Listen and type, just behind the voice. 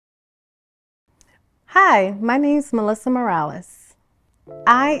Hi, my name is Melissa Morales.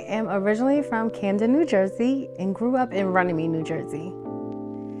 I am originally from Camden, New Jersey, and grew up in Runnymede, New Jersey.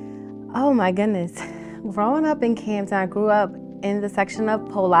 Oh my goodness. Growing up in Camden, I grew up in the section of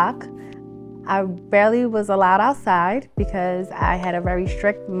Pollock. I barely was allowed outside because I had a very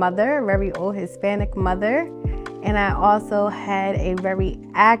strict mother, a very old Hispanic mother, and I also had a very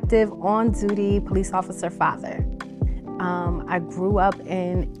active, on-duty police officer father. I grew up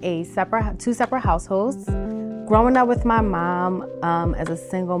in two separate households. Growing up with my mom as a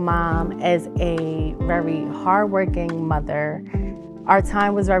single mom, as a very hardworking mother, our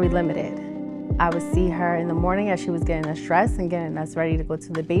time was very limited. I would see her in the morning as she was getting us dressed and getting us ready to go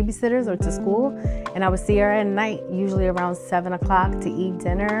to the babysitters or to school. And I would see her at night, usually around 7 o'clock, to eat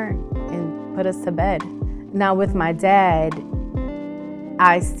dinner and put us to bed. Now with my dad,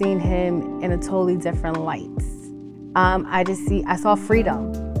 I seen him in a totally different light. I saw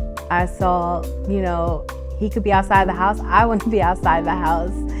freedom. I saw, he could be outside the house. I want to be outside the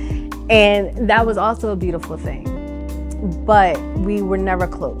house. And that was also a beautiful thing. But we were never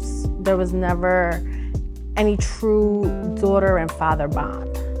close. There was never any true daughter and father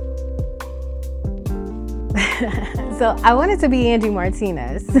bond. So I wanted to be Angie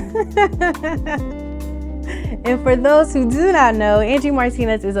Martinez. And for those who do not know, Angie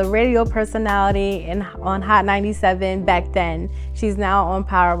Martinez is a radio personality on Hot 97 back then. She's now on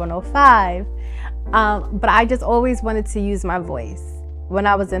Power 105. But I just always wanted to use my voice. When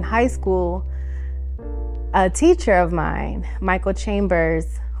I was in high school, a teacher of mine, Michael Chambers,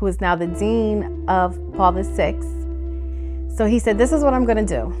 who is now the dean of Paul VI. So he said, this is what I'm gonna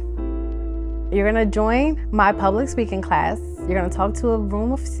do. You're gonna join my public speaking class. You're gonna talk to a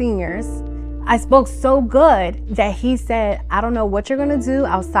room of seniors. I spoke so good that he said, I don't know what you're gonna do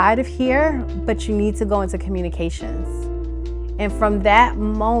outside of here, but you need to go into communications. And from that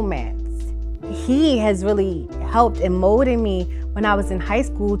moment, he has really helped and molded me when I was in high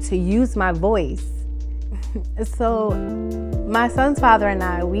school to use my voice. So my son's father and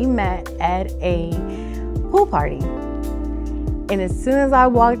I, we met at a pool party. And as soon as I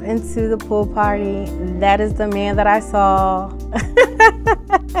walked into the pool party, that is the man that I saw.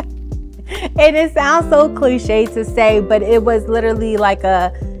 And it sounds so cliche to say, but it was literally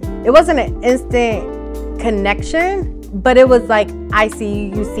it wasn't an instant connection, but it was like, I see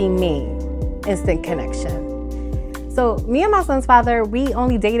you, you see me, instant connection. So me and my son's father, we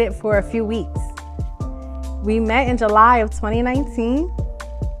only dated for a few weeks. We met in July of 2019.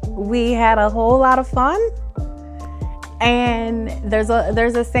 We had a whole lot of fun. And there's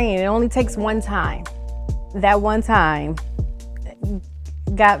a saying, it only takes one time. That one time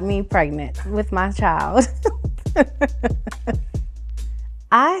got me pregnant with my child.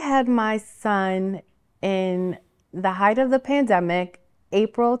 I had my son in the height of the pandemic,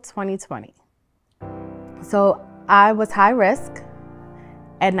 April 2020. So I was high risk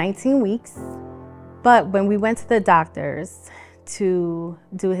at 19 weeks. But when we went to the doctors to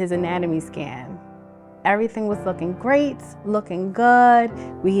do his anatomy scan, everything was looking great, looking good.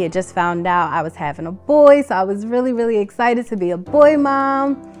 We had just found out I was having a boy, so I was really, really excited to be a boy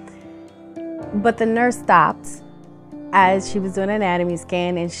mom. But the nurse stopped as she was doing an anatomy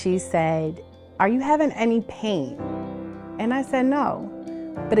scan and she said, "Are you having any pain?" And I said, "No."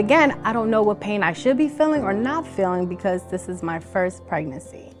 But again, I don't know what pain I should be feeling or not feeling because this is my first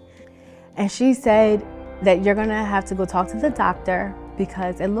pregnancy. And she said that you're gonna have to go talk to the doctor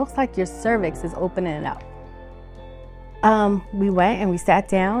because it looks like your cervix is opening up. We went and we sat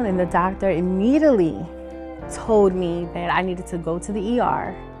down and the doctor immediately told me that I needed to go to the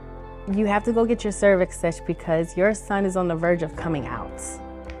ER. You have to go get your cervix stitched because your son is on the verge of coming out.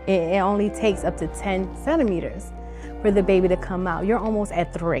 It only takes up to 10 centimeters for the baby to come out. You're almost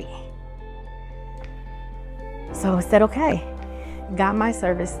at 3. So I said, okay, got my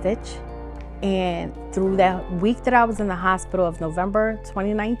cervix stitch. And through that week that I was in the hospital of November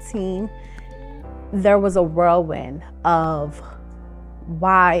 2019, there was a whirlwind of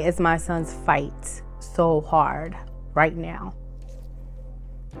why is my son's fight so hard right now?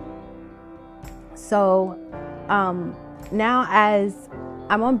 So now as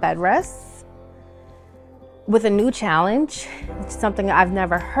I'm on bed rest with a new challenge, something I've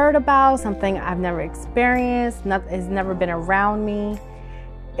never heard about, something I've never experienced, has never been around me.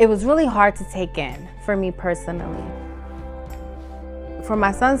 It was really hard to take in for me personally. For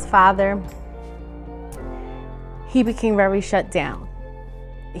my son's father, he became very shut down.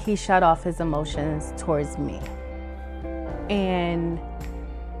 He shut off his emotions towards me. And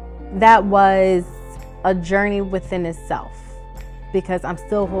that was a journey within itself because I'm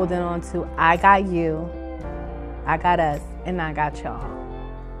still holding on to, I got you, I got us, and I got y'all.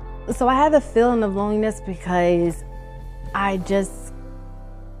 So I had the feeling of loneliness because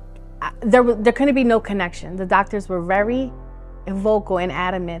there couldn't be no connection. The doctors were very vocal and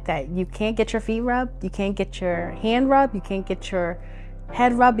adamant that you can't get your feet rubbed, you can't get your hand rubbed, you can't get your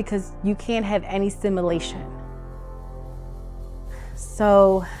head rubbed because you can't have any stimulation.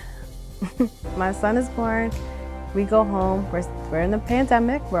 So my son is born, we go home, we're in the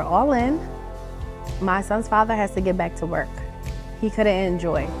pandemic, we're all in. My son's father has to get back to work. He couldn't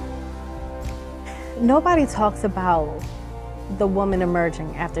enjoy. Nobody talks about the woman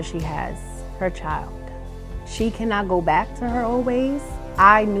emerging after she has her child. She cannot go back to her old ways.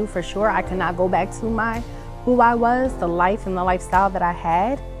 I knew for sure I could not go back to who I was, the life and the lifestyle that I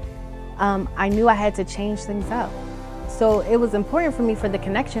had. I knew I had to change things up. So it was important for me for the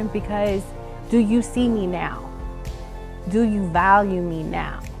connection because do you see me now? Do you value me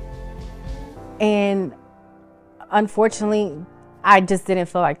now? And unfortunately, I just didn't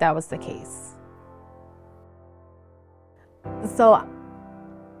feel like that was the case. So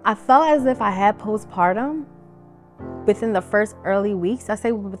I felt as if I had postpartum within the first early weeks. I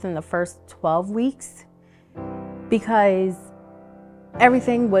say within the first 12 weeks because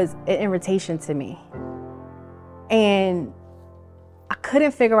everything was an irritation to me. And I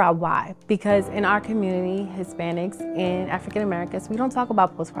couldn't figure out why, because in our community, Hispanics and African Americans, we don't talk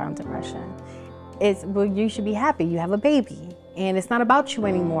about postpartum depression. It's, well, you should be happy, you have a baby, and it's not about you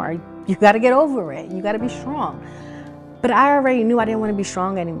anymore. You gotta get over it, you gotta be strong. But I already knew I didn't wanna be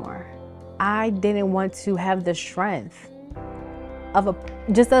strong anymore. I didn't want to have the strength of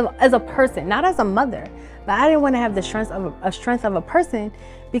as a person, not as a mother, but I didn't wanna have the strength of a person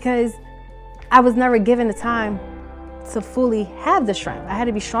because I was never given the time to fully have the strength. I had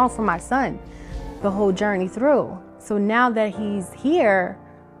to be strong for my son the whole journey through. So now that he's here,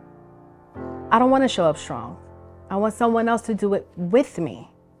 I don't want to show up strong. I want someone else to do it with me.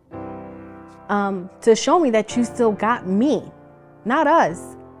 To show me that you still got me, not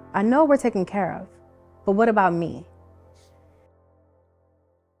us. I know we're taken care of, but what about me?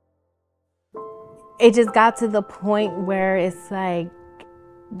 It just got to the point where it's like,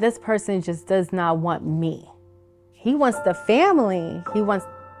 this person just does not want me. He wants the family, he wants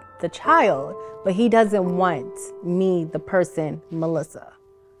the child, but he doesn't want me, the person, Melissa.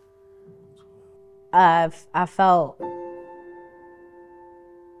 I felt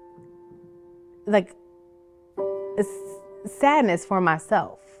like it's sadness for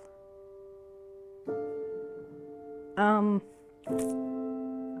myself.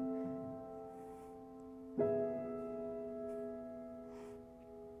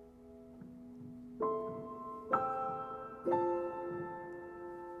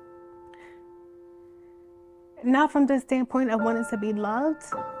 Not from the standpoint of wanting to be loved,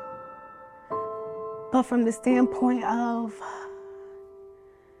 but from the standpoint of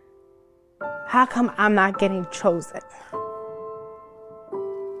how come I'm not getting chosen?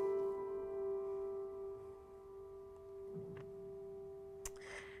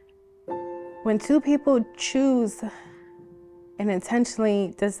 When two people choose and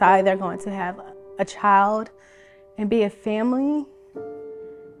intentionally decide they're going to have a child and be a family,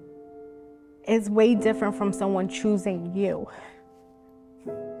 it's way different from someone choosing you.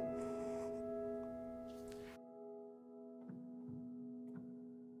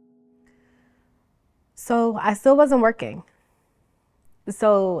 So I still wasn't working.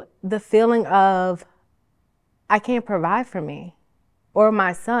 So the feeling of I can't provide for me or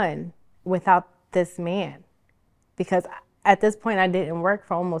my son without this man, because at this point I didn't work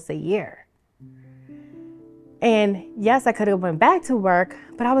for almost a year. And yes, I could have went back to work,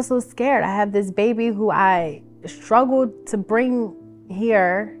 but I was so scared. I have this baby who I struggled to bring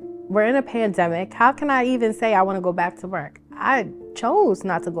here. We're in a pandemic. How can I even say I want to go back to work? I chose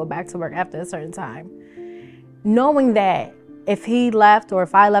not to go back to work after a certain time, knowing that if he left or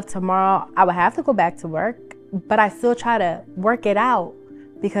if I left tomorrow, I would have to go back to work. But I still try to work it out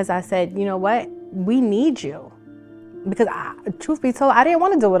because I said, you know what? We need you. Because truth be told, I didn't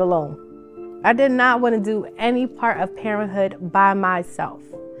want to do it alone. I did not want to do any part of parenthood by myself.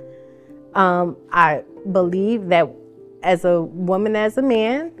 I believe that as a woman, as a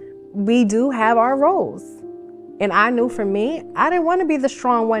man, we do have our roles. And I knew for me, I didn't want to be the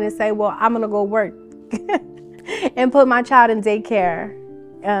strong one and say, well, I'm going to go work and put my child in daycare.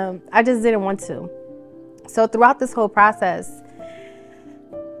 I just didn't want to. So throughout this whole process,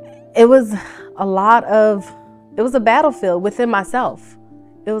 it was a battlefield within myself.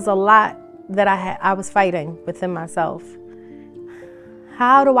 It was a lot that I was fighting within myself.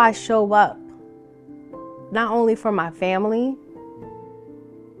 How do I show up, not only for my family,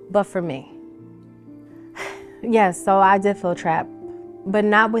 but for me? Yes, so I did feel trapped but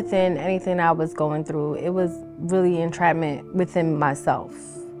not within anything I was going through. It was really entrapment within myself,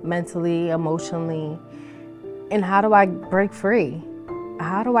 mentally, emotionally. And how do I break free?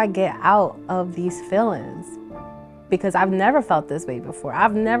 How do I get out of these feelings? Because I've never felt this way before.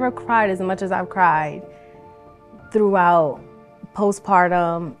 I've never cried as much as I've cried throughout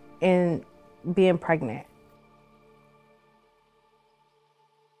postpartum and being pregnant.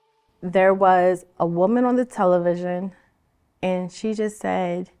 There was a woman on the television, and she just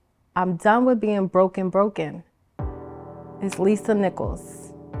said, "I'm done with being broken. It's Lisa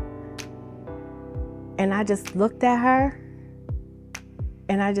Nichols." And I just looked at her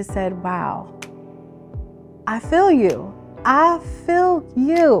and I just said, wow, I feel you. I feel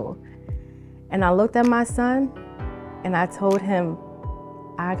you. And I looked at my son and I told him,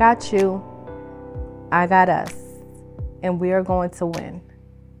 I got you, I got us, and we are going to win.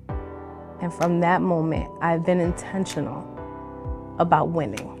 And from that moment, I've been intentional about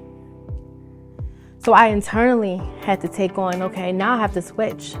winning. So I internally had to take on, okay, now I have to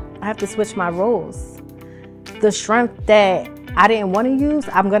switch. I have to switch my roles. The strength that I didn't want to use,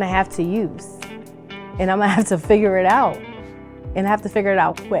 I'm going to have to use. And I'm going to have to figure it out. And I have to figure it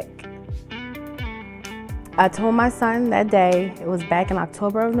out quick. I told my son that day, it was back in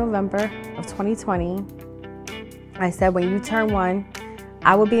November of 2020. I said, when you turn 1,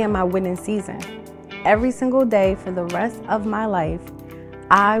 I will be in my winning season. Every single day for the rest of my life,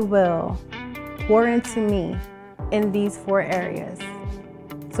 I will pour into me in these 4 areas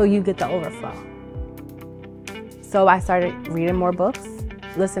so you get the overflow. So I started reading more books,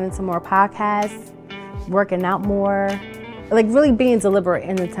 listening to more podcasts, working out more, like really being deliberate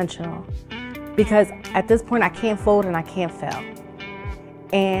and intentional. Because at this point, I can't fold and I can't fail.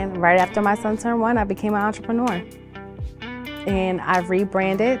 And right after my son turned 1, I became an entrepreneur. And I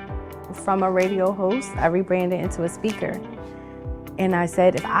rebranded from a radio host, I rebranded into a speaker. And I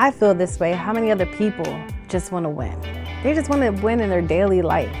said, if I feel this way, how many other people just want to win? They just want to win in their daily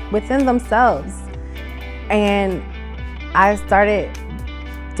life, within themselves. And I started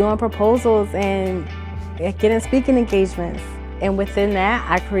doing proposals and getting speaking engagements. And within that,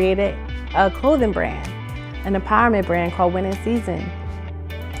 I created a clothing brand, an empowerment brand called Winning Season.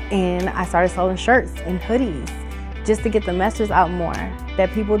 And I started selling shirts and hoodies just to get the message out more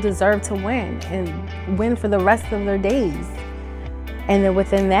that people deserve to win and win for the rest of their days. And then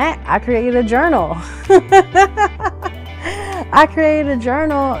within that, I created a journal. I created a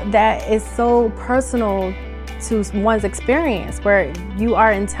journal that is so personal to one's experience, where you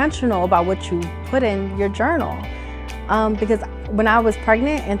are intentional about what you put in your journal. Because when I was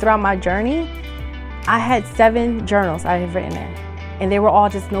pregnant and throughout my journey, I had 7 journals I had written in, and they were all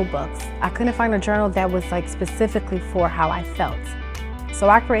just notebooks. I couldn't find a journal that was like specifically for how I felt. So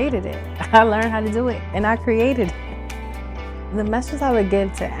I created it. I learned how to do it, and I created it. The message I would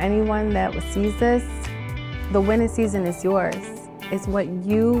give to anyone that sees this, the winning season is yours. It's what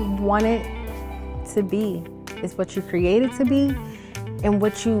you want it to be. It's what you create it to be and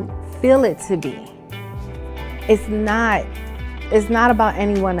what you feel it to be. It's not about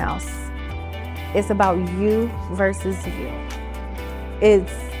anyone else. It's about you versus you.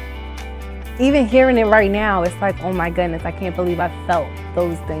 It's even hearing it right now, it's like, oh my goodness, I can't believe I felt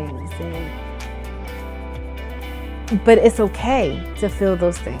those things. But it's okay to feel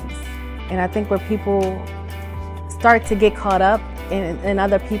those things. And I think where people start to get caught up in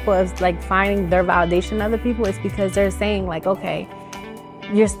other people, is like finding their validation in other people, is because they're saying like, okay,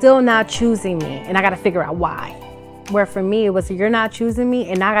 you're still not choosing me and I gotta figure out why. Where for me, it was, you're not choosing me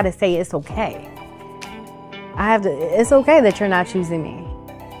and I gotta say it's okay. It's okay that you're not choosing me.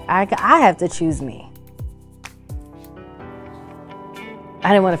 I have to choose me. I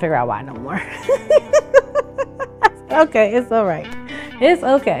didn't want to figure out why no more. Okay, it's all right. It's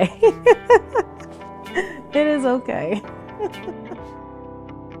okay. It is okay.